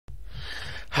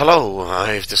Hello,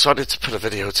 I've decided to put a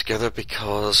video together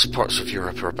because parts of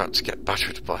Europe are about to get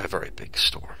battered by a very big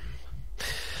storm.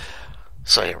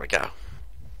 So here we go.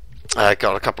 I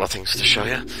got a couple of things to show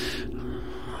you.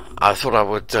 I thought I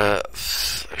would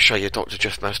show you Dr.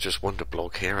 Jeff Masters' Wonder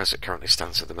blog here as it currently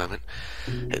stands at the moment.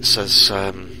 It says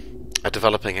a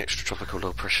developing extratropical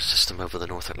low pressure system over the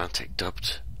North Atlantic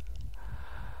dubbed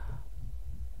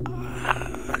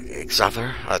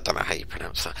Xaver, I don't know how you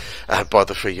pronounce that, by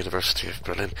the Free University of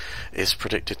Berlin, is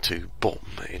predicted to bomb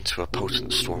into a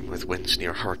potent storm with winds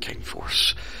near hurricane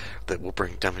force that will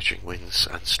bring damaging winds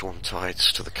and storm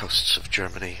tides to the coasts of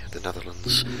Germany, the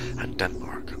Netherlands and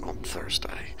Denmark on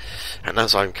Thursday. And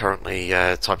as I'm currently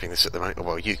typing this at the moment,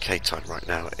 well, UK time right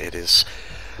now, it is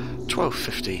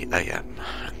 12:50 AM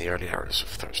in the early hours of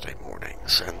Thursday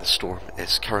mornings, and the storm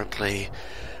is currently,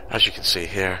 as you can see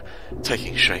here,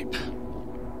 taking shape.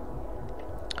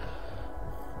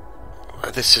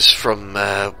 This is from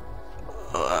yr.no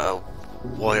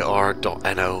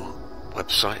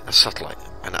website,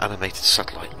 an animated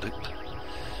satellite loop,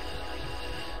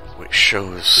 which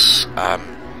shows,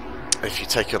 if you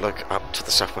take a look up to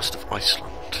the southwest of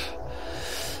Iceland,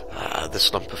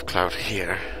 this lump of cloud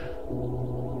here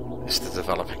is the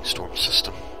developing storm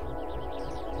system,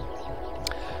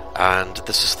 and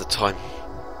this is the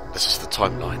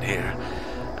timeline here,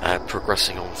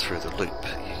 progressing on through the loop.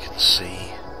 You can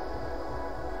see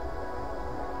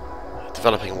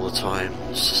developing all the time.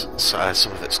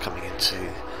 Some of it's coming into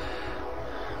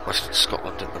western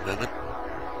Scotland at the moment.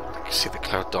 You can see the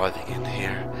cloud diving in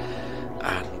here,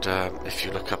 and if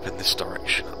you look up in this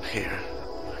direction up here,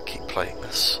 I keep playing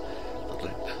this, the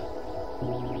loop.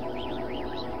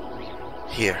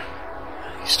 Here,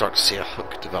 you start to see a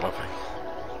hook developing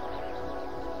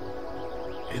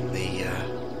in the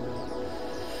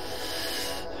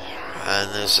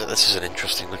and this is an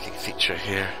interesting looking feature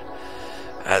here.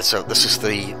 So this is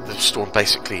the storm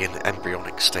basically in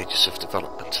embryonic stages of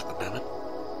development at the moment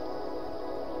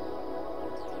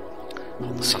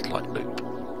on the satellite loop.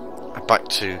 Back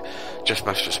to Jeff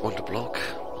Masters' Wonder blog.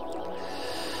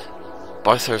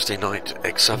 By Thursday night,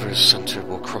 Xaver's centre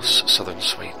will cross southern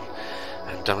Sweden,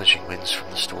 and damaging winds from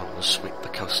the storm will sweep the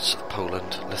coasts of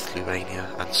Poland, Lithuania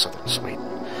and southern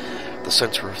Sweden. The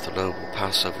centre of the low will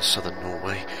pass over southern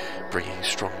Norway, bringing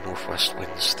strong northwest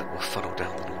winds that will funnel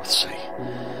down the North Sea.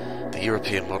 The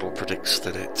European model predicts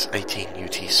that at 18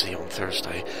 UTC on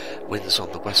Thursday, winds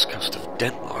on the west coast of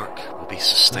Denmark will be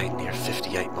sustained near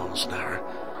 58 miles an hour.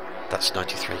 That's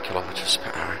 93 kilometers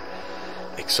per hour.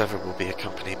 Xaver will be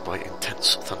accompanied by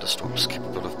intense thunderstorms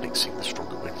capable of mixing the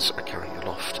stronger winds occurring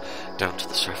aloft down to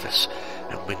the surface,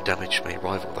 and wind damage may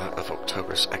rival that of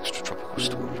October's extratropical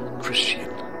storm Christian,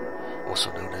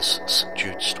 also known as St.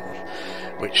 Jude storm,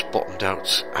 which bottomed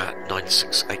out at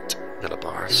 968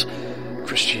 millibars.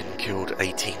 Christian killed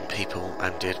 18 people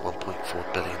and did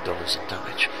 $1.4 billion in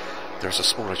damage. There is a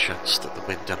smaller chance that the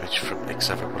wind damage from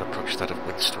Xaver will approach that of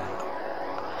windstorm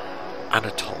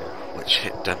Anatole, which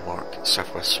hit Denmark,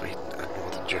 southwest Sweden and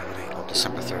northern Germany on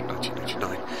December 3rd,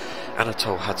 1999.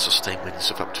 Anatole had sustained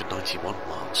winds of up to 91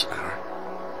 miles an hour.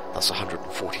 That's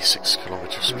 146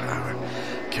 kilometers per hour,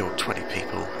 killed 20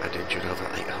 people and injured over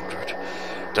 800.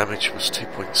 Damage was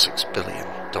 $2.6 billion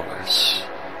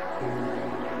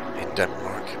in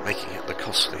Denmark, making it the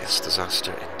costliest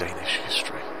disaster in Danish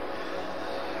history.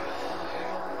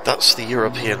 That's the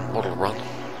European model run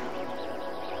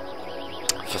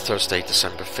for Thursday,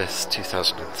 December 5th,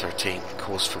 2013,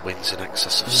 calls for winds in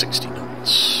excess of 60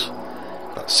 knots,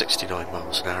 that's 69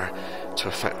 miles an hour, to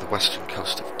affect the western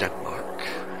coast of Denmark.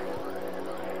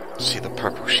 See the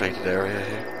purple shaded area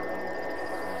here?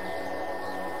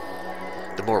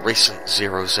 The more recent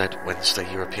 0Z Wednesday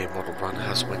European model run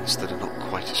has winds that are not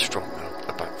quite as strong though,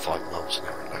 about 5 miles an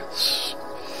hour less.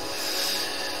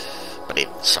 But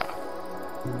even so,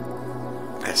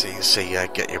 as you can see,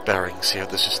 get your bearings here.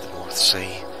 This is the North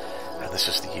Sea, and this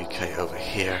is the UK over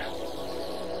here.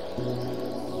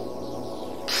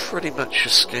 Pretty much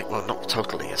well, not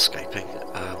totally escaping.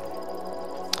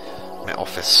 My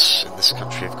office in this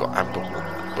country have got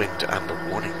wind amber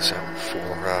warnings out for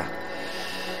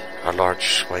a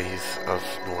large swathe of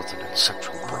northern and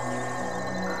central Britain.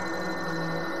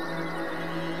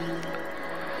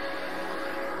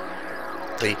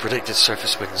 The predicted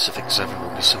surface winds of Xaver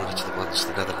will be similar to the ones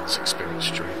the Netherlands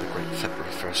experienced during the Great February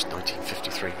 1st,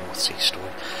 1953 North Sea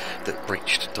storm that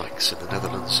breached dikes in the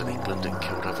Netherlands and England and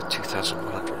killed over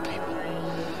 2,100 people.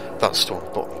 That storm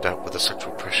bottomed out with a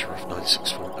central pressure of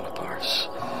 964 millibars.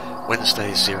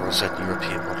 Wednesday's 0Z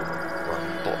European model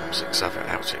run bottoms Xaver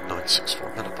out at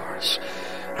 964 millibars,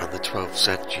 and the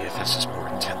 12Z GFS is more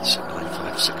intense at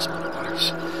 956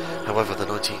 millibars. However, the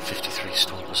 1953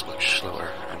 storm was much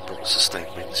slower and brought sustained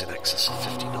winds in excess of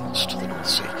 50 knots to the North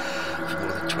Sea for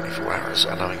more than 24 hours,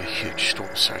 allowing a huge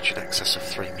storm surge in excess of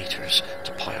 3 metres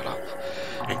to pile up.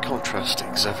 In contrast,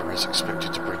 Xaver is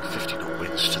expected to bring 50-knot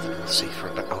winds to the North Sea for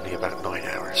only about 9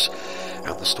 hours,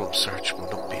 and the storm surge will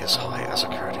not be as high as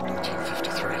occurred in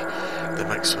 1953. The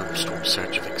maximum storm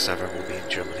surge of Xaver will be in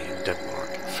Germany and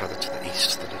Denmark, further to the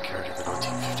east than occurred in the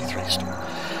 1953 storm.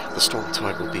 The storm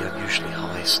tide will be unusually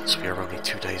high since we are only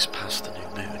 2 days past the new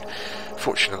moon.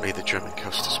 Fortunately, the German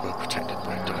coast is well protected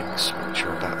by dikes, which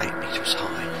are about 8 metres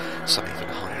high, some even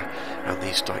higher, and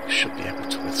these dikes should be able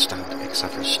to withstand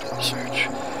Xaver's storm surge.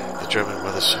 The German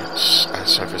weather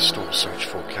service storm surge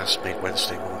forecast made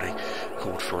Wednesday morning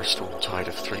called for a storm tide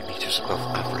of 3 metres above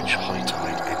average high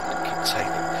tide in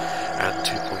Casimirs and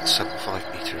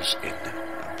 2.75 metres in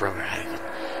Bremerhaven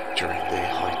during the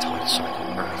high tide cycle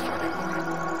early Friday morning.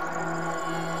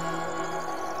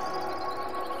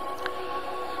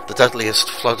 The deadliest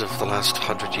flood of the last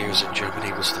 100 years in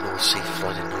Germany was the North Sea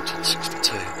flood in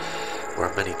 1962,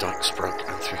 where many dikes broke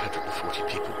and 340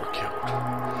 people were killed.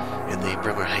 In the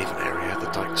Bremerhaven area,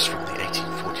 the dikes from the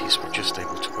 1840s were just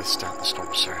able to withstand the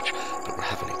storm surge, but were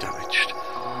heavily damaged.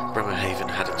 Bremerhaven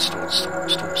had installed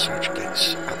storm surge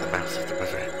gates at the mouth of the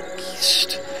river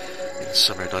Geest in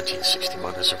summer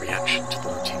 1961 as a reaction to the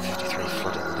 1953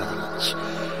 flood in the Netherlands.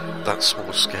 That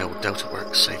small-scale delta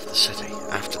work saved the city.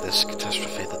 After this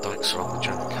catastrophe, the dikes along the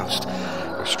German coast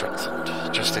were strengthened,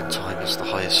 just in time as the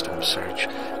highest storm surge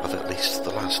of at least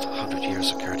the last 100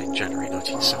 years occurred in January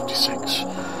 1976.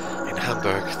 In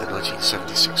Hamburg, the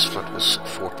 1976 flood was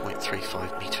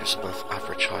 4.35 metres above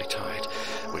average high tide,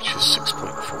 which is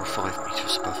 6.45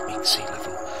 metres above mean sea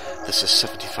level. This is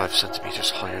 75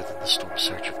 centimetres higher than the storm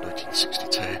surge of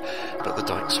 1962, but the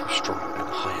dikes were strong and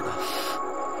high enough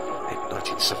in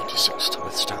 1976 to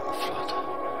withstand the flood.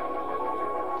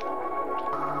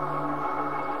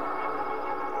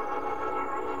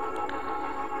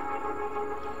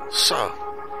 So,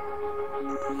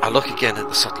 I look again at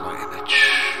the satellite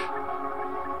image.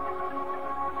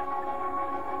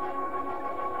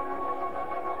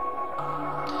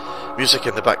 Music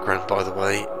in the background, by the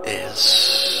way, is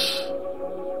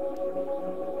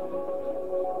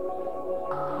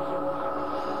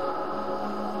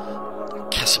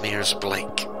Casimirs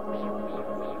Blake.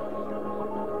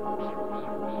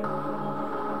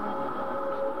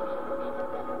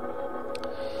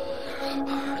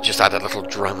 Just add a little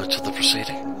drama to the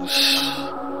proceedings.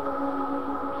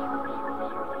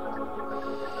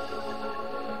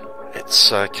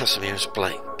 It's Casimirs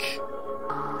Blake.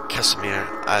 Casimir,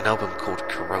 an album called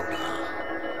Corona.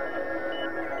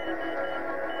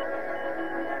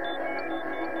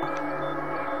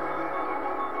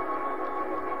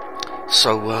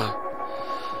 So,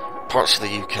 parts of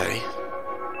the UK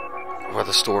where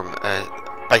the storm,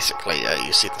 basically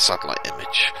you see the satellite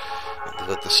image of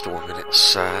the storm in its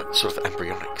sort of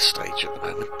embryonic stage at the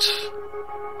moment,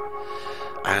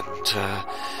 and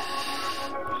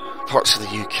parts of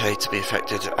the UK to be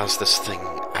affected as this thing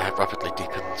rapidly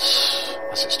deepens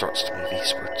as it starts to move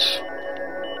eastwards.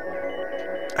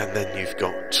 And then you've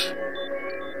got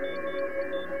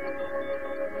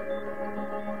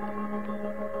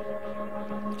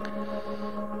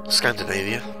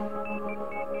Scandinavia,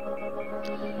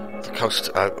 the coast,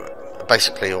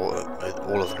 basically all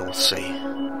of the North Sea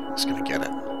is going to get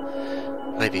it.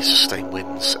 Maybe sustained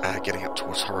winds getting up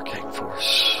towards hurricane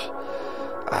force.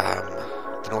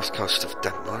 The north coast of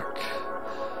Denmark,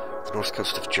 the north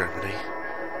coast of Germany,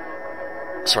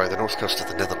 sorry, the north coast of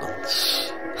the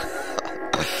Netherlands,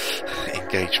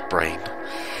 engaged brain,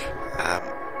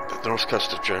 the north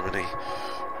coast of Germany,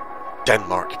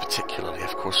 Denmark particularly,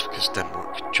 of course, because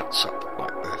Denmark juts up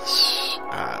like this.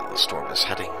 The storm is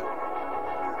heading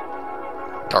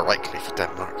directly for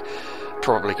Denmark,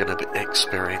 probably going to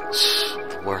experience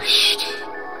the worst,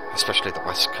 especially the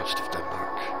west coast of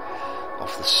Denmark,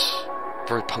 of this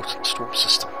very potent storm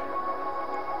system,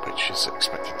 which is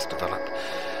expected to develop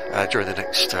during the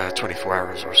next 24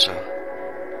 hours or so.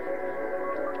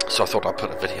 So I thought I'd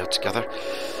put a video together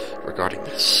regarding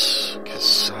this,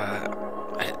 because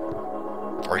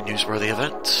very newsworthy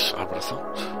event, I would have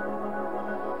thought.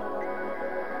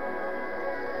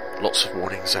 Lots of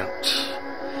warnings out.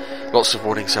 Lots of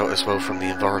warnings out as well from the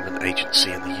Environment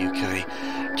Agency in the UK,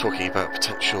 talking about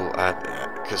potential,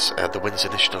 because the wind's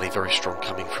initially very strong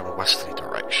coming from a westerly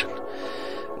direction,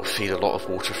 will feed a lot of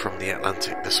water from the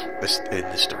Atlantic in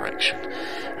this direction,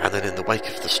 and then in the wake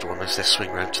of the storm, as they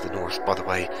swing round to the north, by the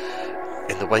way,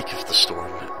 in the wake of the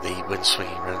storm, the wind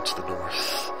swinging round to the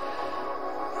north,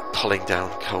 pulling down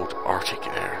cold Arctic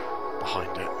air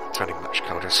behind it, turning much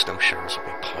colder, snow showers will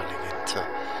be piling in.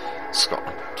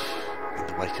 Scotland in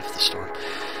the wake of the storm.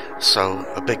 So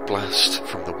a big blast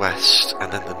from the west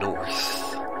and then the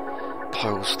north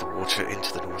piles the water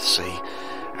into the North Sea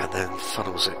and then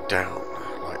funnels it down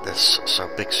like this. So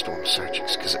big storm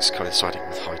surges, because it's coinciding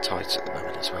with high tides at the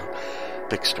moment as well.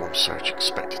 Big storm surge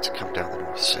expected to come down the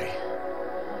North Sea.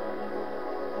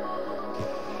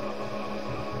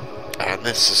 And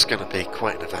this is going to be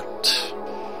quite an event.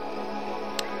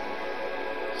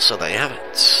 So there you have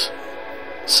it.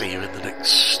 See you in the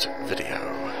next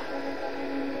video.